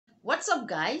What's up,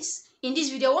 guys? In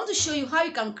this video I want to show you how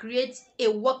you can create a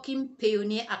working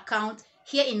Payoneer account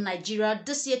here in Nigeria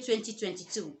this year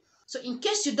 2022. So in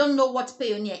case you don't know what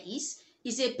Payoneer is,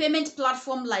 it's a payment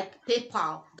platform like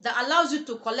PayPal that allows you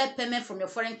to collect payment from your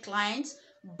foreign clients,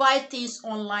 buy things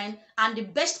online, and the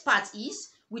best part is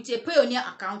with a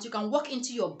Payoneer account you can walk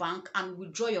into your bank and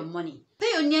withdraw your money.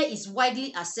 Payoneer is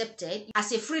widely accepted.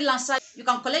 As a freelancer, you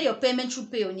can collect your payment through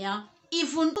Payoneer.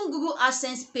 Even Google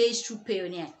AdSense pays through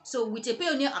Payoneer. So with a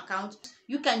Payoneer account,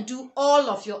 you can do all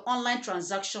of your online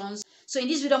transactions. So in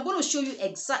this video, I'm going to show you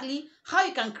exactly how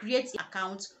you can create an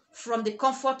account from the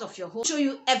comfort of your home. Show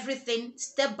you everything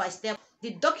step by step,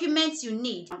 the documents you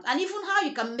need, and even how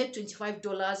you can make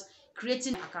 $25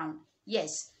 creating an account.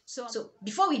 Yes. So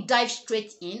before we dive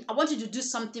straight in, I want you to do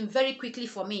something very quickly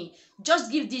for me. Just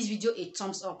give this video a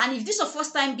thumbs up. And if this is your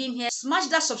first time being here, smash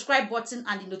that subscribe button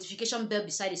and the notification bell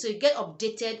beside it so you get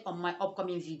updated on my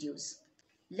upcoming videos.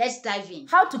 Let's dive in.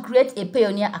 How to create a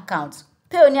Payoneer account.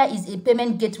 Payoneer is a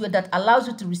payment gateway that allows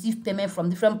you to receive payment from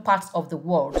different parts of the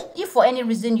world. If for any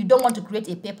reason you don't want to create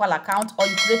a PayPal account or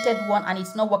you created one and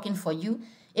it's not working for you,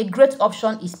 a great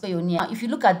option is Payoneer. If you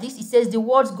look at this, it says the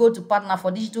world's go-to partner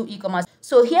for digital e-commerce.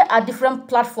 So here are different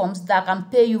platforms that can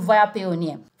pay you via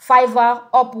Payoneer.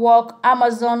 Fiverr, Upwork,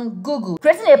 Amazon, Google.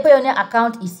 Creating a Payoneer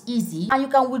account is easy and you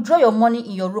can withdraw your money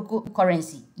in your local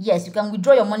currency. Yes, you can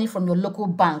withdraw your money from your local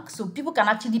bank. So people can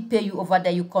actually pay you over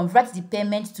there. You convert the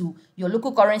payment to your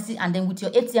local currency and then with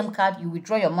your ATM card, you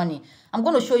withdraw your money. I'm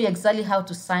going to show you exactly how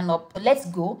to sign up. Let's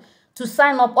go. To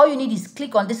sign up, all you need is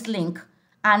click on this link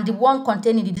and the one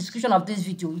contained in the description of this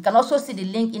video. You can also see the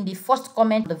link in the first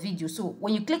comment of the video. So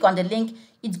when you click on the link,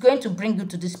 it's going to bring you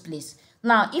to this place.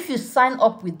 Now, if you sign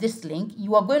up with this link,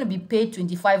 you are going to be paid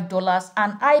 $25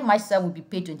 and I myself will be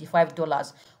paid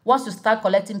 $25 once you start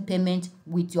collecting payment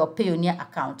with your Payoneer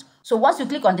account. So once you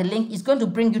click on the link, it's going to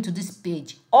bring you to this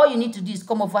page. All you need to do is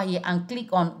come over here and click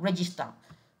on register.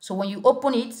 So when you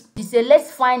open it, they say,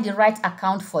 let's find the right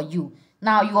account for you.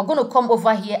 Now, you are going to come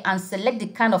over here and select the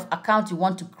kind of account you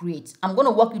want to create. I'm going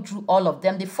to walk you through all of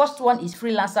them. The first one is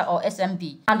freelancer or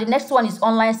SMB. And the next one is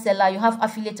online seller. You have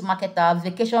affiliate marketer,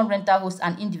 vacation rental host,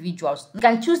 and individuals. You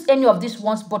can choose any of these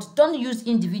ones, but don't use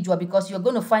individual because you're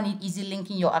going to find it easy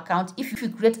linking your account if you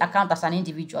create account as an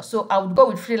individual. So I would go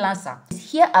with freelancer.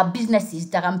 Here are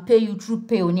businesses that can pay you through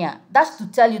Payoneer. That's to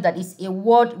tell you that it's a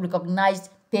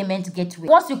world-recognized payment gateway.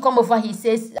 Once you come over here, it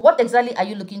says, what exactly are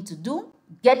you looking to do?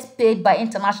 Get paid by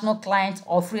international clients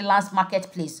or freelance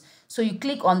marketplace. So you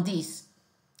click on this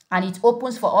and it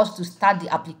opens for us to start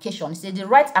the application. It says the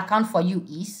right account for you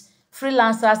is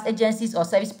freelancers, agencies or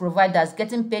service providers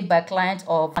getting paid by client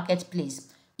or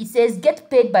marketplace. It says get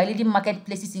paid by leading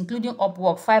marketplaces including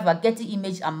Upwork, Fiverr, Getty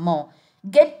Image and more.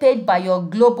 Get paid by your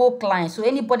global clients, so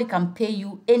anybody can pay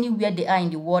you anywhere they are in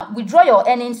the world. Withdraw your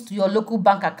earnings to your local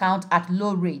bank account at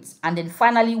low rates. And then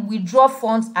finally, withdraw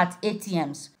funds at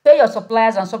ATMs. Pay your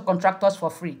suppliers and subcontractors for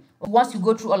free. Once you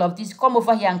go through all of this, come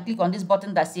over here and click on this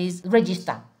button that says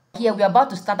register. Here, we are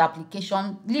about to start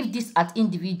application. Leave this at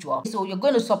individual. So you're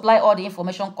going to supply all the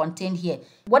information contained here.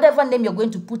 Whatever name you're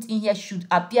going to put in here should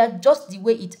appear just the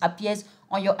way it appears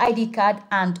on your ID card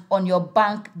and on your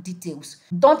bank details.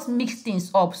 Don't mix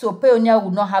things up so Payoneer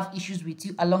will not have issues with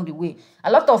you along the way. A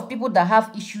lot of people that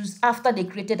have issues after they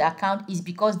created an account is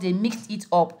because they mixed it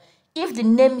up. If the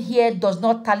name here does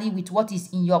not tally with what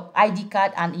is in your ID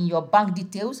card and in your bank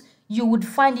details, you would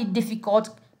find it difficult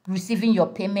receiving your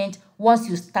payment once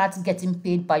you start getting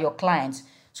paid by your clients.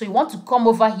 So you want to come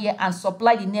over here and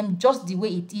supply the name just the way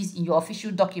it is in your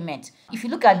official document. If you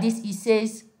look at this, it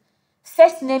says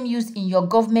first name used in your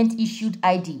government issued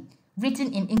ID,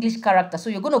 written in English character. So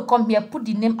you're going to come here, put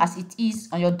the name as it is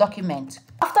on your document.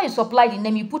 After you supply the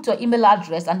name, you put your email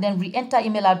address and then re-enter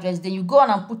email address. Then you go on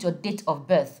and put your date of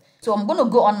birth. So I'm going to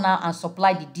go on now and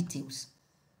supply the details.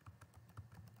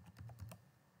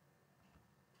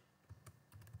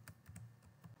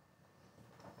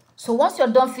 So once you're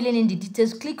done filling in the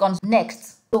details, click on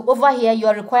next. So over here, you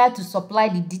are required to supply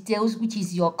the details, which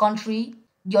is your country,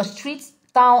 your street,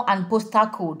 town, and postal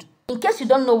code. In case you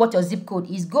don't know what your zip code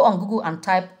is, go on Google and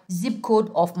type zip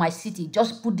code of my city.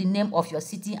 Just put the name of your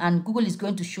city and Google is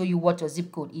going to show you what your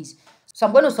zip code is. So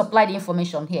I'm going to supply the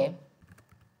information here.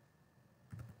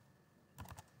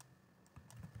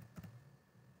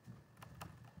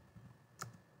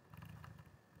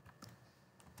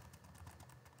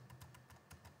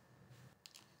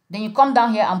 Then you come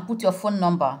down here and put your phone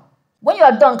number. When you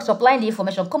are done supplying the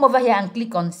information, come over here and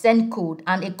click on send code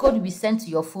and a code will be sent to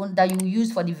your phone that you will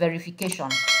use for the verification.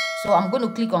 So I'm going to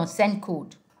click on send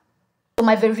code. So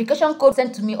my verification code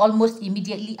sent to me almost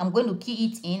immediately. I'm going to key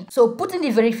it in. So put in the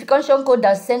verification code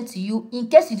that's sent to you. In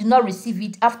case you do not receive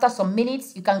it after some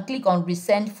minutes, you can click on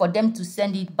resend for them to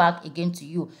send it back again to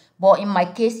you. But in my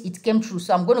case, it came through.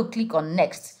 So I'm going to click on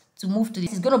next to move to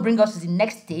this. It's going to bring us to the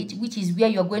next stage, which is where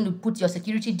you're going to put your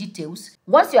security details.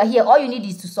 Once you're here, all you need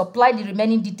is to supply the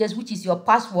remaining details, which is your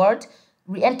password,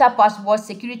 re-enter password,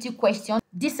 security question.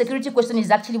 This security question is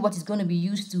actually what is going to be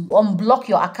used to unblock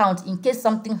your account in case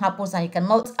something happens and you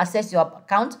cannot access your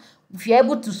account. If you're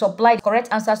able to supply the correct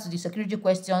answers to the security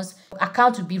questions,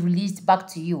 account will be released back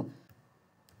to you.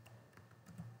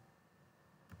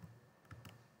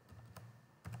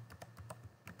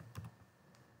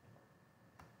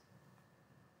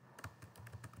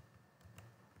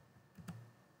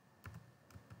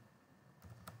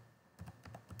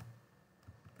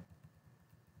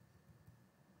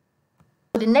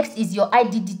 The next is your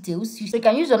ID details. So you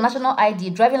can use your national ID,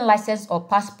 driving license or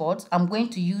passport. I'm going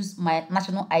to use my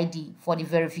national ID for the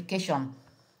verification.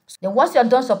 Then once you're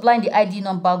done supplying the ID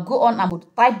number, go on and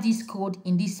type this code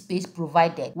in this space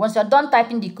provided. Once you're done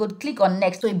typing the code, click on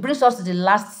next. So it brings us to the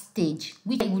last stage,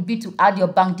 which would be to add your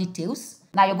bank details.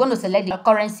 Now you're going to select the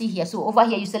currency here. So over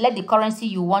here, you select the currency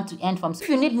you want to earn from. So if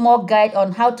you need more guide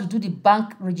on how to do the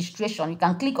bank registration, you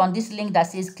can click on this link that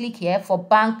says click here for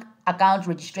bank account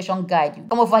registration guide. You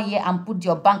come over here and put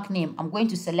your bank name. I'm going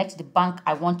to select the bank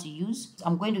I want to use.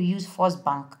 I'm going to use First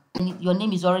Bank. And your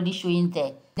name is already showing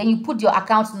there. Then you put your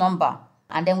account number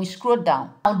and then we scroll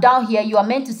down. Now down here, you are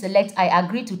meant to select I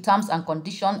agree to terms and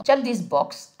conditions. Check this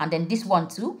box and then this one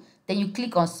too. Then you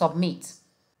click on submit.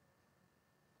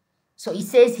 So it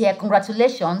says here,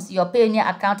 congratulations, your Payoneer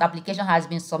account application has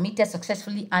been submitted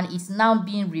successfully and is now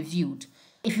being reviewed.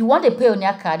 If you want a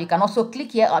Payoneer card, you can also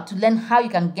click here to learn how you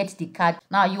can get the card.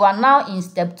 Now, you are now in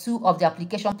step 2 of the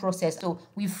application process. So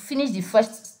we've finished the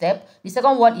first step. The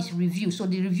second one is review. So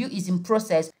the review is in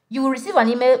process. You will receive an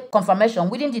email confirmation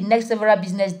within the next several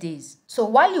business days. So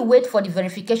while you wait for the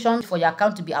verification for your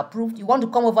account to be approved, you want to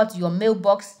come over to your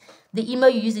mailbox, the email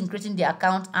you use in creating the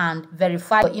account, and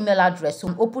verify your email address.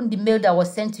 So open the mail that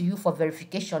was sent to you for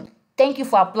verification. Thank you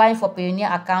for applying for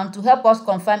Payoneer account. To help us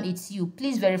confirm it's you,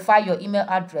 please verify your email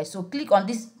address. So click on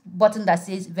this button that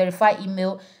says verify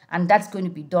email, and that's going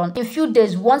to be done. In a few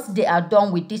days, once they are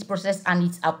done with this process and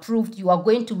it's approved, you are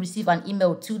going to receive an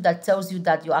email too that tells you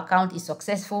that your account is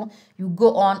successful. You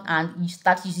go on and you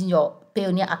start using your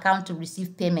Payoneer account to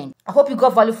receive payment. I hope you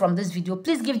got value from this video.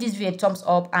 Please give this video a thumbs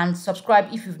up and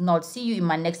subscribe if you've not. See you in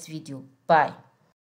my next video. Bye.